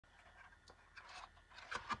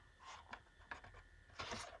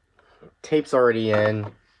tape's already in.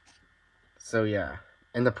 So yeah.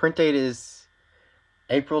 And the print date is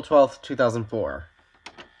April 12th, 2004.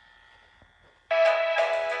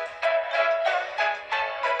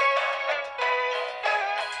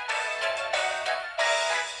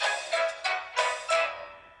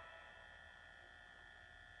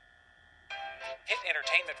 Hit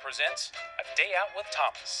Entertainment presents A Day Out with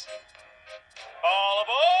Thomas. All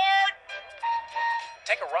aboard!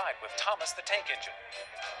 Take a ride with Thomas the Tank Engine.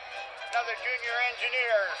 Another junior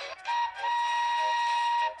engineer.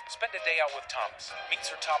 Spend a day out with Thomas, meet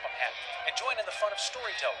Sir Topham Hatt, and join in the fun of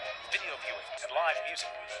storytelling, video viewing, and live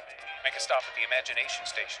music. Make a stop at the Imagination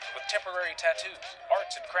Station with temporary tattoos,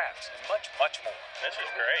 arts and crafts, and much, much more. This is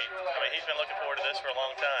great. I mean, he's been looking forward to this for a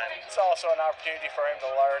long time. It's also an opportunity for him to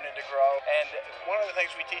learn and to grow. And one of the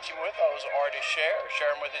things we teach him with those are to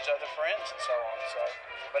share them with his other friends and so on.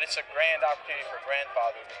 But it's a grand opportunity for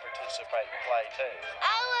grandfather to participate and play too.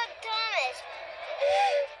 I love Thomas.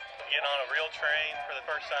 Getting on a real train for the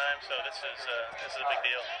first time, so this is a big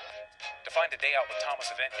deal. To find a Day Out with Thomas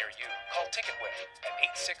event near you, call TicketWeb at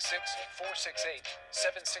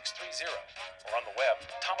 866-468-7630 or on the web,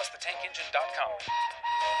 thomasthetankengine.com.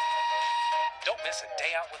 Don't miss A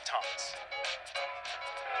Day Out with Thomas.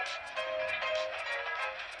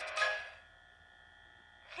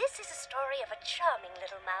 This is a story of a charming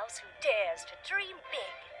little mouse who dares to dream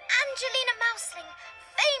big. Angelina Mouseling,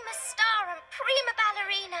 famous star and prima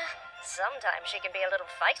ballerina. Sometimes she can be a little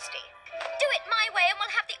feisty. Do it my way and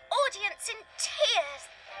we'll have the audience in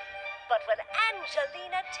tears. But when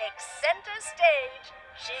Angelina takes center stage,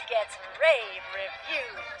 she gets rave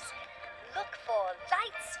reviews. Look for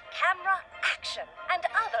Lights, Camera, Action, and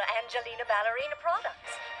other Angelina Ballerina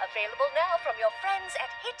products. Available now from your friends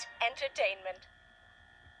at Hit Entertainment.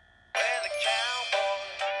 We're the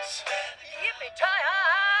cowboys.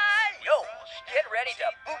 Yippee-ki-hi! Yo, get ready to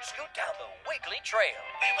boot-scoot down the wiggly trail.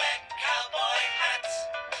 We wear cowboy hats.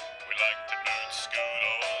 We like to boot scoot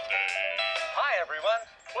all day. Hi, everyone.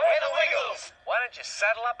 We're the Wiggles. Why don't you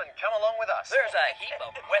saddle up and come along with us? There's a heap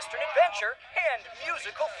of Western adventure and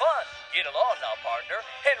musical fun. Get along now, partner,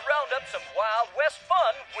 and round up some Wild West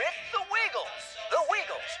fun with the Wiggles. The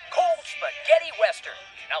Wiggles, cold spaghetti Western.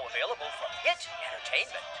 Now available from Hit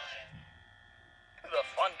Entertainment. The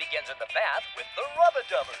fun begins in the bath with the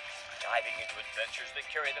Rubber-Dubbers, diving into adventures that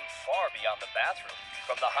carry them far beyond the bathroom.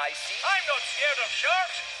 From the high seas... I'm not scared of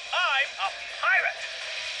sharks. I'm a pirate.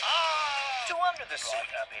 To under the sea.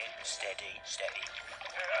 Right, a bit. Steady, steady.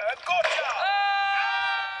 Gotcha!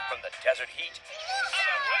 From the desert heat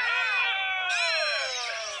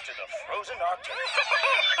to the frozen Arctic.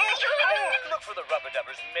 Look for the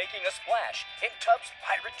Rubber-Dubbers making a splash in Tubbs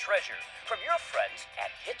Pirate Treasure from your friends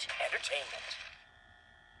at Hit Entertainment.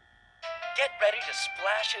 Get ready to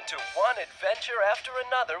splash into one adventure after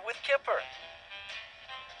another with Kipper.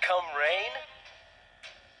 Come rain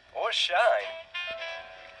or shine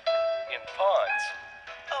in ponds.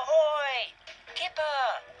 Ahoy! Kipper!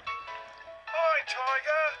 Hi,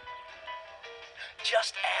 Tiger.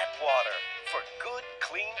 Just add water for good,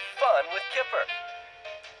 clean fun with Kipper.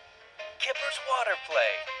 Kipper's Water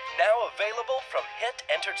Play, now available from Hit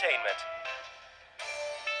Entertainment.